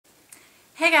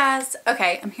Hey guys,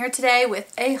 okay, I'm here today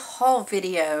with a haul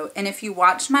video, and if you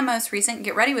watched my most recent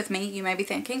Get Ready With Me, you may be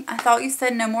thinking, I thought you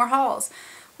said no more hauls.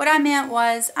 What I meant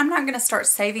was, I'm not going to start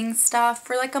saving stuff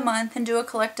for like a month and do a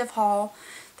collective haul.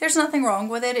 There's nothing wrong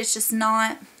with it, it's just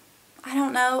not, I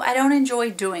don't know, I don't enjoy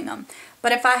doing them.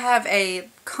 But if I have a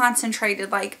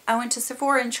concentrated, like I went to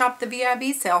Sephora and shopped the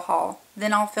VIB sale haul,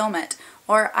 then I'll film it.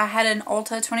 Or I had an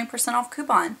Ulta 20% off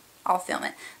coupon, I'll film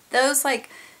it. Those like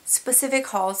specific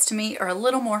hauls to me are a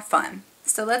little more fun.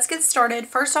 So let's get started.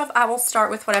 First off, I will start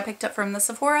with what I picked up from the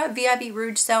Sephora VIB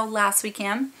Rouge sale last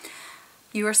weekend.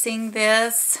 You are seeing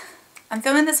this. I'm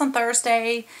filming this on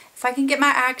Thursday. If I can get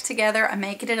my act together, I'm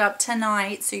making it up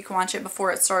tonight so you can watch it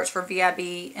before it starts for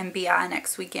VIB and BI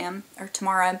next weekend or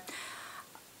tomorrow.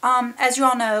 As you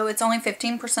all know, it's only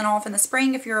 15% off in the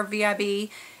spring if you're a VIB.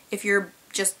 If you're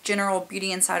just general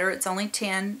beauty insider, it's only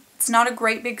 10%. It's not a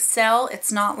great big sale.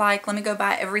 It's not like, let me go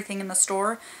buy everything in the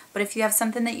store. But if you have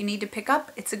something that you need to pick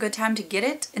up, it's a good time to get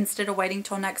it instead of waiting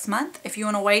till next month. If you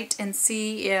want to wait and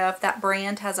see if that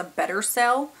brand has a better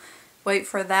sale, wait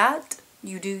for that.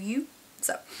 You do you.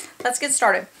 So, let's get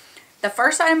started. The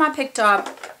first item I picked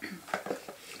up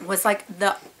was like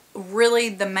really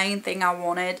the main thing I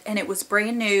wanted, and it was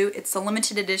brand new. It's a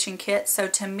limited edition kit, so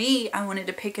to me, I wanted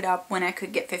to pick it up when I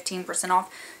could get 15%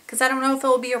 off, because I don't know if it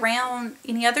will be around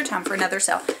any other time for another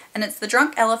sale. And it's the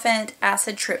Drunk Elephant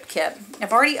Acid Trip Kit.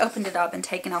 I've already opened it up and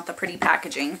taken out the pretty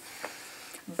packaging,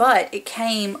 but it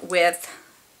came with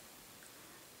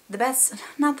the best,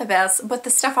 not the best, but the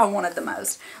stuff I wanted the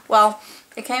most. Well,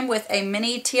 it came with a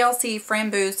mini TLC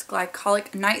Framboos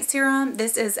Glycolic Night Serum.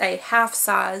 This is a half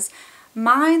size.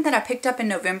 Mine that I picked up in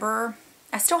November,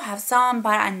 I still have some,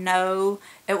 but I know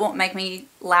it won't make me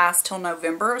last till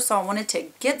November, so I wanted to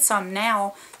get some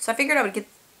now. So I figured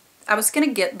I was going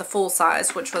to get the full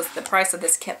size, which was the price of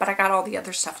this kit, but I got all the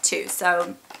other stuff too,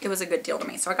 so it was a good deal to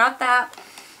me. So I got that.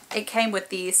 It came with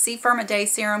the C Firm A Day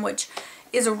Serum, which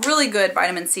is a really good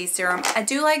vitamin C serum. I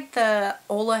do like the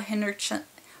Ole Henriksen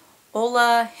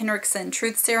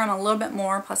Truth Serum a little bit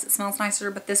more, plus it smells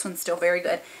nicer, but this one's still very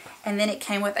good. And then it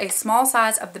came with a small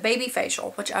size of the baby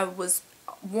facial, which I was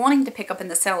wanting to pick up in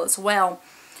the sale as well.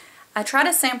 I tried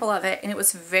a sample of it and it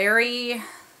was very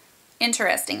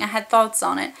interesting. I had thoughts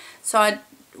on it, so I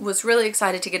was really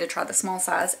excited to get to try the small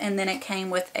size. And then it came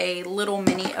with a little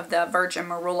mini of the Virgin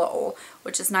Marula oil,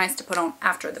 which is nice to put on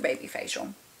after the baby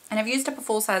facial. And I've used up a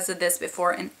full size of this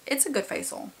before, and it's a good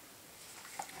facial.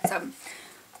 So,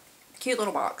 cute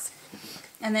little box.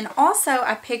 And then also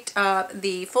I picked up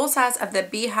the full size of the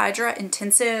Be Hydra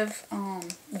Intensive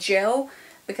Gel,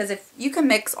 because if you can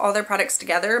mix all their products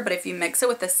together, but if you mix it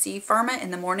with the C Pharma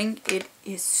in the morning, it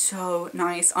is so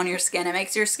nice on your skin. It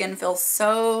makes your skin feel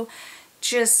so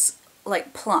just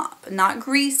like plump, not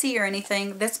greasy or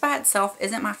anything. This by itself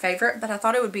isn't my favorite, but I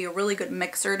thought it would be a really good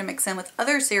mixer to mix in with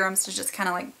other serums to just kind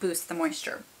of like boost the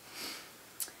moisture.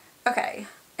 Okay,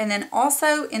 and then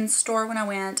also in store when I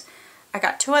went, I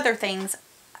got two other things.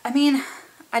 I mean,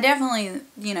 I definitely,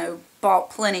 you know,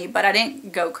 bought plenty, but I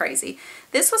didn't go crazy.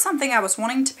 This was something I was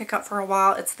wanting to pick up for a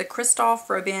while. It's the Christophe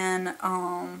Robin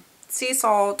Sea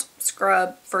Salt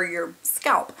Scrub for your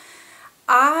scalp.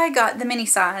 I got the mini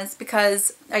size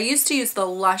because I used to use the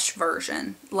Lush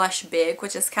version, Lush Big,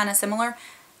 which is kind of similar,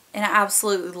 and I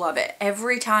absolutely love it.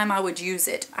 Every time I would use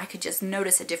it, I could just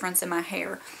notice a difference in my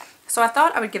hair. So I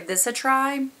thought I would give this a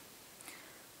try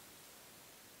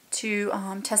to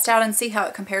test out and see how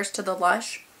it compares to the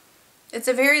Lush. It's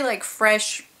a very like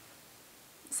fresh,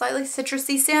 slightly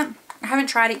citrusy scent. I haven't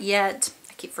tried it yet.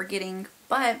 I keep forgetting,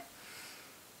 but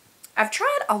I've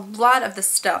tried a lot of the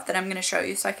stuff that I'm going to show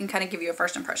you so I can kind of give you a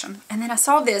first impression. And then I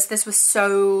saw this. This was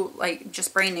so like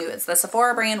just brand new. It's the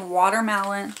Sephora brand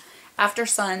Watermelon After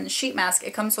Sun Sheet Mask.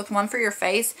 It comes with one for your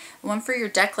face, one for your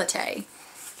décolleté,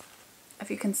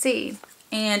 if you can see.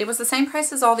 And it was the same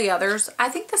price as all the others. I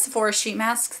think the Sephora sheet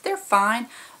masks, they're fine,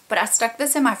 but I stuck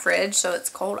this in my fridge so it's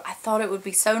cold. I thought it would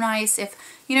be so nice if,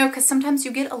 you know, because sometimes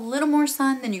you get a little more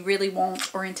sun than you really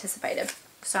want or anticipated.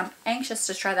 So I'm anxious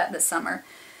to try that this summer.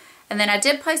 And then I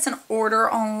did place an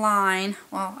order online.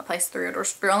 Well, I placed 3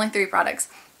 orders for only 3 products.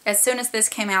 As soon as this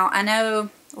came out, I know,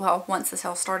 well, once the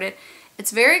sale started,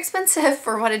 it's very expensive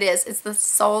for what it is. It's the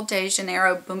Sol de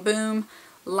Janeiro Boom Boom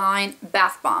Line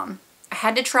Bath Bomb. I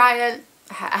had to try it.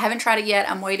 I haven't tried it yet.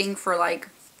 I'm waiting for like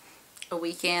a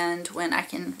weekend when I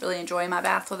can really enjoy my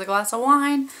bath with a glass of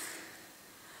wine.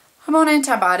 I'm on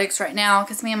antibiotics right now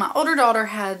because me and my older daughter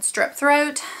had strep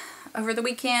throat over the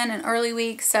weekend and early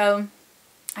week, so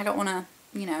I don't want to,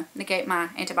 you know, negate my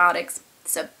antibiotics.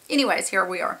 So anyways, here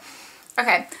we are.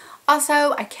 Okay,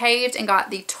 also I caved and got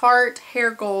the Tarte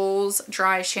Hair Goals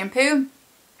Dry Shampoo.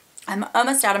 I'm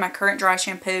almost out of my current dry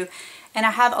shampoo, and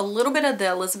I have a little bit of the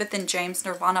Elizabeth and James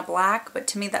Nirvana Black, but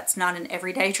to me that's not an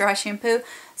everyday dry shampoo.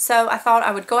 So I thought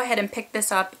I would go ahead and pick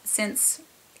this up since,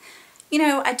 you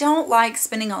know, I don't like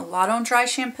spending a lot on dry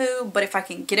shampoo, but if I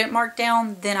can get it marked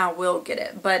down, then I will get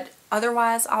it. But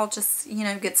otherwise, I'll just, you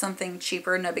know, get something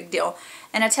cheaper, no big deal.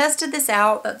 And I tested this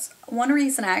out. That's one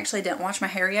reason I actually didn't wash my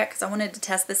hair yet, because I wanted to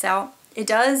test this out. It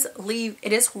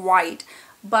is white,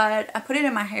 but I put it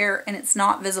in my hair and it's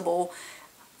not visible.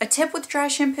 A tip with dry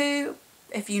shampoo,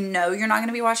 if you know you're not going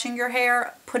to be washing your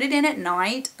hair, put it in at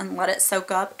night and let it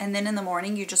soak up, and then in the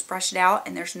morning you just brush it out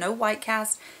and there's no white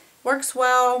cast. Works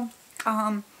well.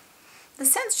 The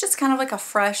scent's just kind of like a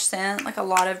fresh scent, like a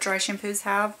lot of dry shampoos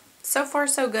have. So far,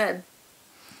 so good.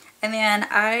 And then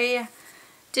I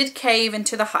did cave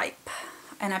into the hype,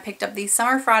 and I picked up the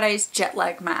Summer Fridays Jet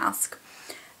Lag Mask.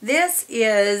 This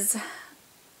is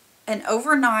an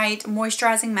overnight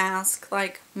moisturizing mask,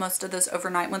 like most of those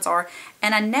overnight ones are,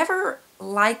 and I never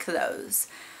like those.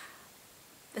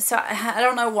 So I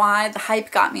don't know why the hype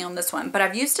got me on this one, but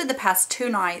I've used it the past 2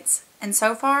 nights, and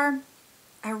so far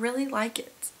I really like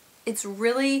it. It's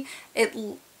really,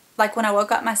 like when I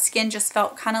woke up, my skin just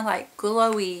felt kind of like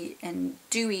glowy and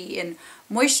dewy and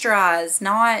moisturized,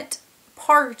 not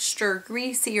parched or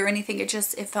greasy or anything. It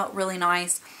felt really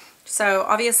nice. So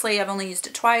obviously I've only used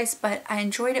it twice, but I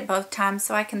enjoyed it both times,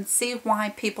 so I can see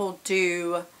why people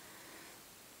do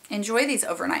enjoy these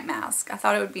overnight masks. I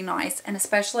thought it would be nice, and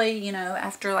especially, you know,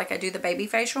 after like I do the baby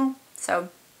facial. So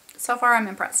far I'm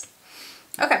impressed.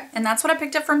 Okay, and that's what I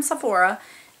picked up from Sephora.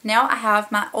 Now I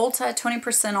have my Ulta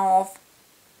 20% off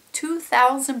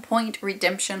 2,000 point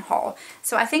redemption haul.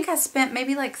 So I think I spent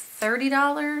maybe like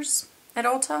 $30 at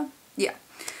Ulta. Yeah.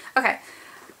 Okay.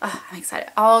 I'm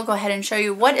excited. I'll go ahead and show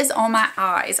you what is on my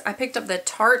eyes. I picked up the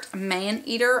Tarte Man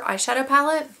Eater eyeshadow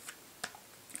palette.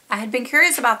 I had been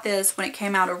curious about this when it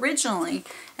came out originally,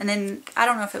 and then I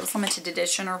don't know if it was limited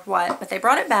edition or what, but they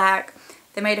brought it back.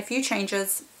 They made a few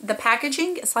changes. The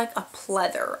packaging is like a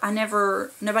pleather.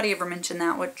 Nobody ever mentioned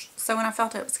that, so when I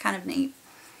felt it, it was kind of neat.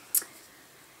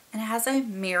 And it has a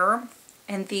mirror,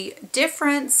 and the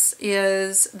difference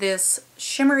is this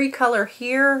shimmery color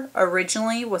here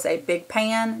originally was a big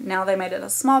pan. Now they made it a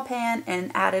small pan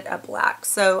and added a black,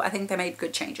 so I think they made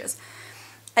good changes.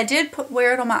 I did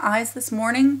wear it on my eyes this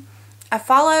morning. I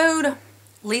followed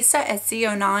Lisa at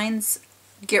CO9's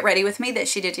Get Ready With Me that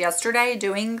she did yesterday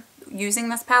using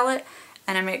this palette,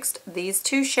 and I mixed these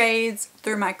 2 shades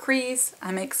through my crease.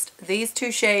 I mixed these 2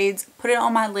 shades, put it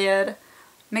on my lid,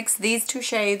 mixed these 2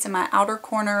 shades in my outer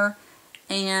corner,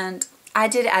 and I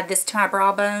did add this to my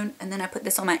brow bone, and then I put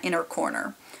this on my inner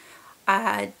corner.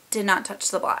 I did not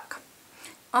touch the black.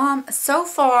 So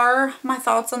far, my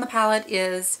thoughts on the palette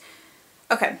is,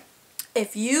 okay,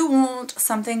 if you want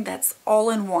something that's all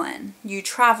in one, you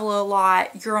travel a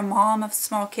lot, you're a mom of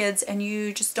small kids, and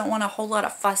you just don't want a whole lot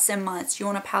of fuss and muss. You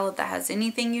want a palette that has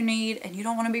anything you need, and you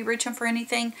don't want to be reaching for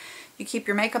anything. You keep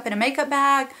your makeup in a makeup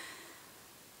bag.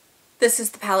 This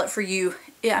is the palette for you.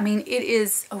 I mean, it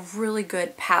is a really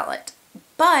good palette.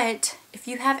 But if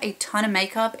you have a ton of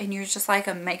makeup and you're just like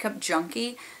a makeup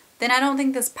junkie, then I don't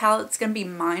think this palette's going to be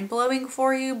mind-blowing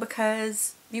for you,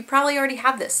 because you probably already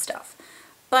have this stuff.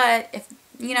 But if,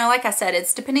 you know, like I said,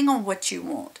 it's depending on what you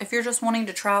want. If you're just wanting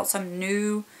to try out some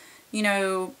new, you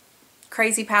know,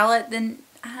 crazy palette, then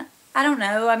I don't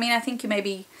know. I mean, I think you may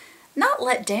be not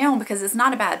let down, because it's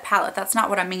not a bad palette. That's not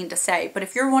what I mean to say. But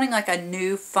if you're wanting like a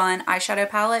new fun eyeshadow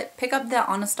palette, pick up the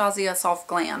Anastasia Soft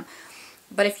Glam.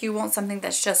 But if you want something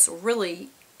that's just really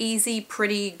easy,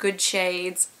 pretty, good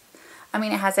shades, I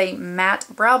mean, it has a matte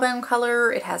brow bone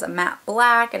color, it has a matte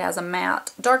black, it has a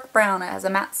matte dark brown, it has a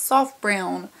matte soft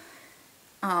brown,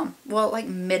 well, like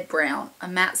mid brown, a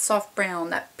matte soft brown,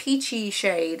 that peachy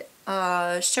shade,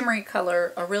 shimmery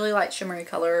color, a really light shimmery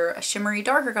color, a shimmery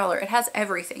darker color. It has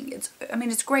everything. I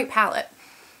mean, it's a great palette.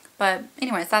 But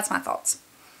anyways, that's my thoughts.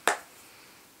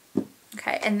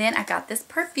 Okay, and then I got this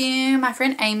perfume. My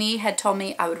friend Amy had told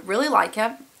me I would really like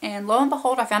it. And lo and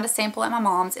behold, I found a sample at my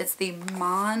mom's. It's the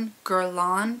Mon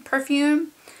Guerlain perfume.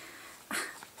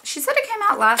 She said it came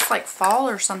out last like fall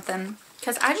or something,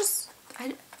 because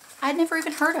I'd never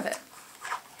even heard of it.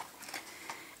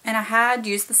 And I had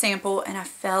used the sample and I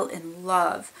fell in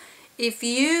love. I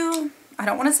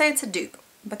don't want to say it's a dupe,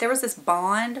 but there was this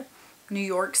Bond New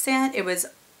York scent. It was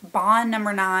Bond No.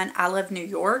 9 I Love New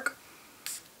York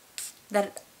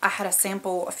that I had a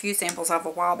few samples of a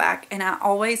while back, and I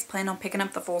always planned on picking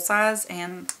up the full size,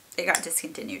 and it got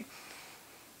discontinued.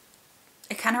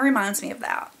 It kind of reminds me of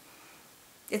that.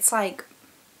 It's like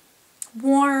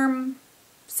warm,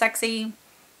 sexy,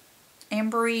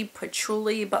 ambery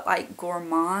patchouli, but like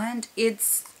gourmand.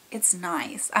 It's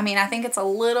nice. I mean, I think it's a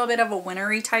little bit of a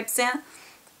wintry type scent,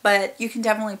 but you can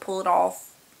definitely pull it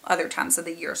off other times of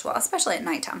the year as well, especially at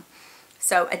nighttime.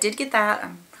 So I did get that.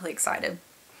 I'm really excited.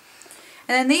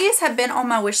 And then these have been on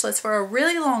my wish list for a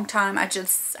really long time. I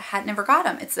just had never got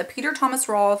them. It's the Peter Thomas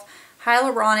Roth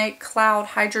Hyaluronic Cloud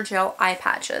Hydrogel Eye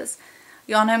Patches.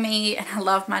 Y'all know me, and I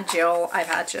love my gel eye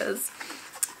patches.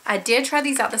 I did try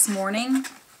these out this morning,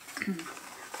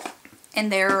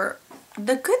 and the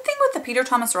good thing with the Peter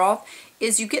Thomas Roth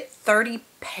is you get 30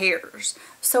 pairs.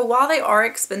 So while they are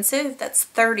expensive, that's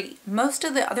 30. Most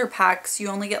of the other packs, you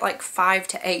only get like 5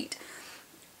 to 8.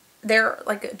 They're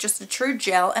like just a true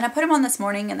gel, and I put them on this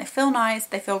morning and they feel nice.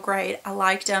 They feel great. I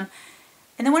liked them.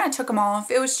 And then when I took them off,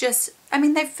 it was just, I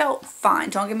mean, they felt fine.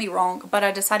 Don't get me wrong, but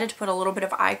I decided to put a little bit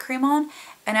of eye cream on.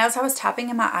 And as I was tapping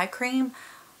in my eye cream,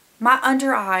 my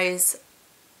under eyes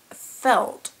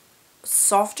felt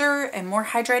softer and more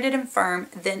hydrated and firm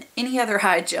than any other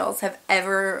eye gels have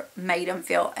ever made them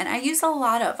feel. And I use a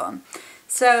lot of them.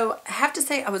 So I have to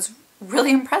say I was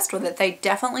really impressed with it. They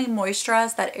definitely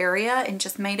moisturized that area and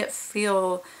just made it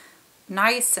feel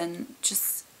nice, and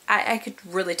just, I could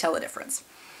really tell the difference.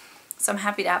 So I'm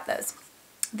happy to have those.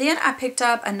 Then I picked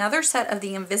up another set of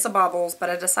the Invisibobbles,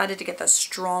 but I decided to get the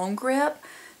Strong Grip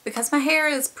because my hair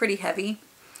is pretty heavy.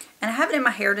 And I have it in my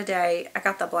hair today. I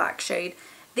got the black shade.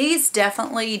 These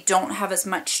definitely don't have as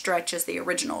much stretch as the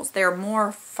originals. They're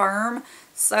more firm.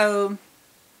 So,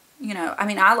 you know, I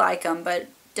mean, I like them, but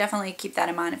definitely keep that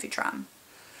in mind if you try them.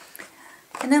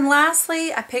 And then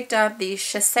lastly, I picked up the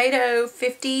Shiseido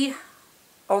 50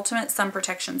 Ultimate Sun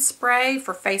Protection Spray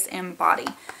for face and body.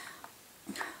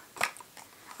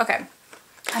 Okay,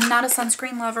 I'm not a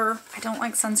sunscreen lover. I don't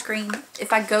like sunscreen.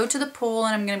 If I go to the pool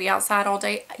and I'm going to be outside all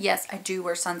day, yes, I do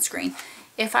wear sunscreen.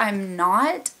 If I'm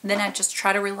not, then I just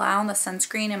try to rely on the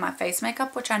sunscreen in my face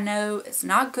makeup, which I know is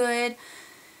not good.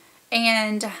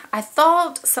 And I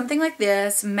thought something like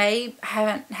this I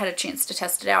haven't had a chance to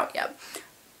test it out yet,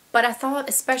 but I thought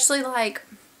especially like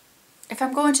if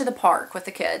I'm going to the park with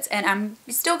the kids and I'm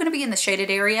still going to be in the shaded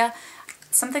area,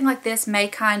 something like this may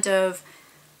kind of,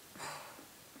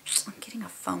 I'm getting a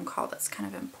phone call that's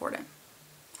kind of important.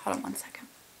 Hold on one second.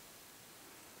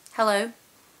 Hello?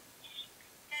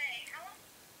 Hey, how long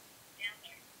be out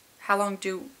there? How long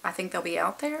do I think they'll be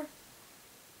out there?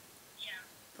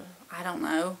 Yeah. I don't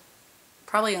know.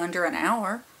 Probably under an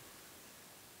hour.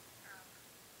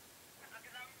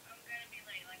 Because I'm going to be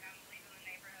late. Like, I'm leaving the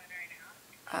neighborhood right now.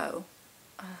 Oh.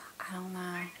 I don't know.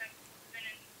 I'm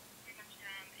spending too much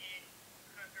time in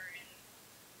Kroger and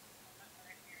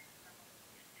right here.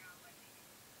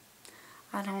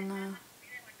 I don't know. Be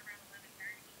there like around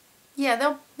 11:30.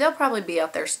 Yeah, they'll probably be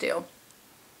out there still.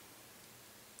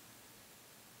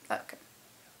 Okay.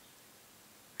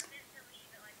 I meant to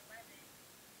leave at like 11,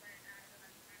 but I don't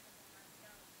have time to pull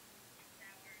myself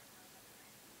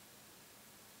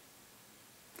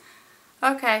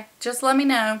shower. Okay, just let me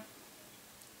know.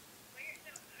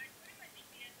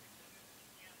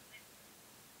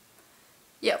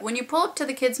 Yeah, when you pull up to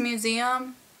the kids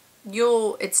museum,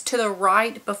 it's to the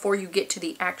right before you get to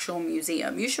the actual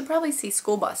museum. You should probably see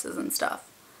school buses and stuff.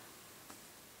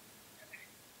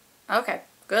 Okay,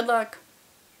 good luck.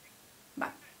 Bye.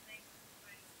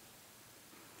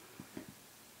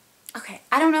 Okay,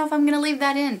 I don't know if I'm going to leave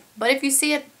that in, but if you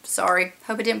see it, sorry.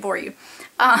 Hope it didn't bore you.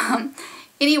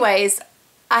 Anyways,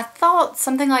 I thought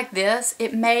something like this,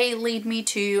 it may lead me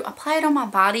to apply it on my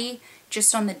body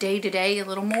just on the day-to-day a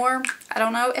little more. I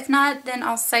don't know. If not, then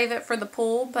I'll save it for the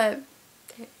pool, but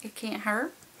it can't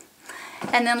hurt.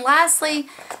 And then lastly,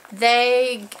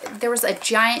 there was a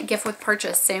giant gift with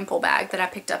purchase sample bag that I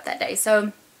picked up that day.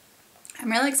 So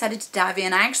I'm really excited to dive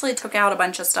in. I actually took out a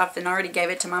bunch of stuff and already gave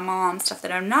it to my mom, stuff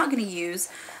that I'm not going to use.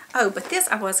 Oh, but this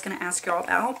I was going to ask y'all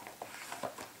about.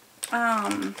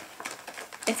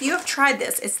 If you have tried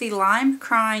this, it's the Lime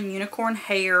Crime Unicorn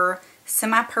Hair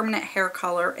Semi-Permanent Hair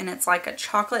Color, and it's like a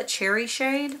chocolate cherry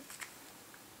shade.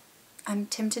 I'm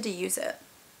tempted to use it.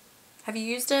 Have you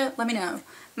used it? Let me know.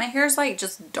 My hair is like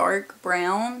just dark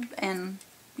brown, and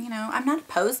you know, I'm not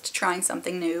opposed to trying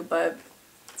something new, but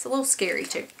it's a little scary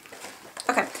too.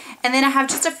 Okay, and then I have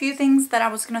just a few things that I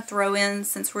was going to throw in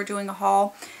since we're doing a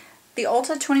haul. The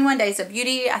Ulta 21 Days of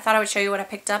Beauty, I thought I would show you what I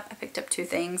picked up. I picked up two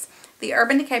things. The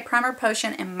Urban Decay Primer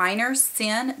Potion in Minor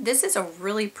Sin. This is a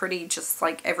really pretty, just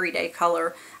like everyday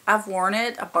color. I've worn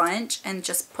it a bunch and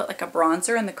just put like a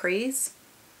bronzer in the crease.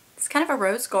 It's kind of a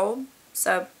rose gold,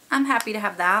 so I'm happy to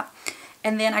have that.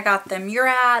 And then I got the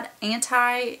Murad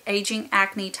Anti-Aging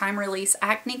Acne Time Release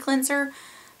Acne Cleanser.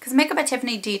 Because Makeup by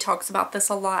Tiffany D talks about this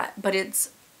a lot, but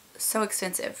it's so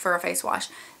expensive for a face wash.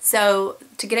 So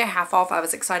to get it half off, I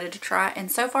was excited to try,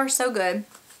 and so far so good.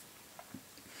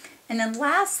 And then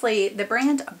lastly, the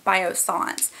brand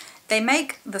Biossance. They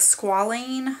make the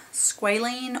squalene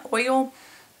oil.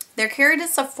 They're carried at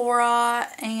Sephora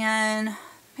and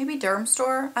maybe Derm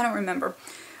Store. I don't remember.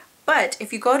 But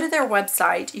if you go to their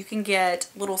website, you can get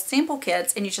little sample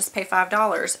kits and you just pay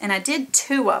 $5. And I did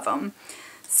 2 of them.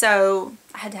 So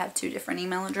I had to have 2 different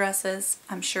email addresses.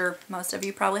 I'm sure most of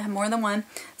you probably have more than one.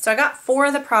 So I got 4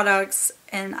 of the products,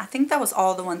 and I think that was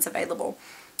all the ones available.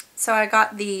 So I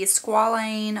got the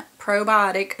Squalane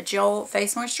Probiotic Gel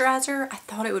Face Moisturizer. I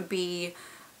thought it would be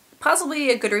possibly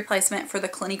a good replacement for the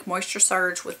Clinique Moisture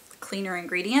Surge with cleaner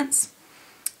ingredients.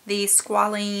 The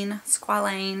Squalane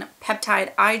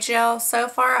Peptide Eye Gel. So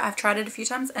far, I've tried it a few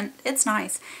times and it's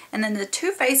nice. And then the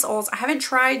 2 face oils I haven't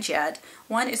tried yet.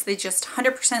 One is the just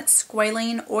 100%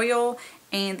 squalene oil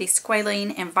and the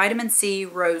squalene and vitamin C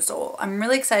rose oil. I'm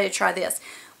really excited to try this.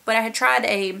 But I had tried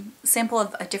a sample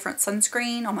of a different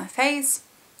sunscreen on my face.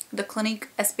 The Clinique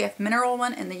SPF Mineral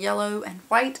one in the yellow and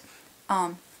white.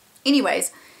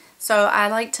 Anyways, so I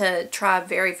like to try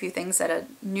very few things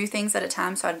new things at a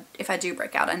time. So if I do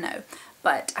break out, I know.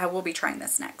 But I will be trying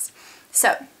this next.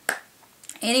 So,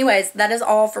 anyways, that is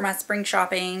all for my spring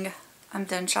shopping. I'm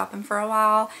done shopping for a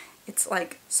while. It's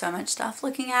like so much stuff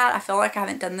looking at. I feel like I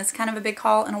haven't done this kind of a big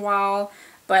haul in a while.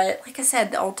 But like I said,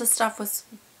 the Ulta stuff was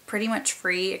pretty much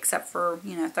free except for,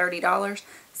 you know, $30.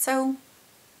 So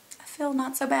I feel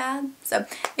not so bad. So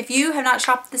if you have not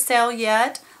shopped the sale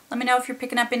yet, let me know if you're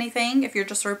picking up anything, if you're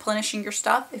just replenishing your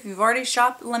stuff. If you've already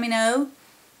shopped, let me know.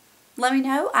 Let me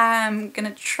know. I'm going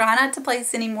to try not to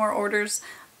place any more orders,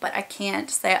 but I can't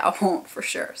say I won't for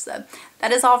sure. So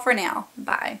that is all for now.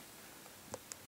 Bye.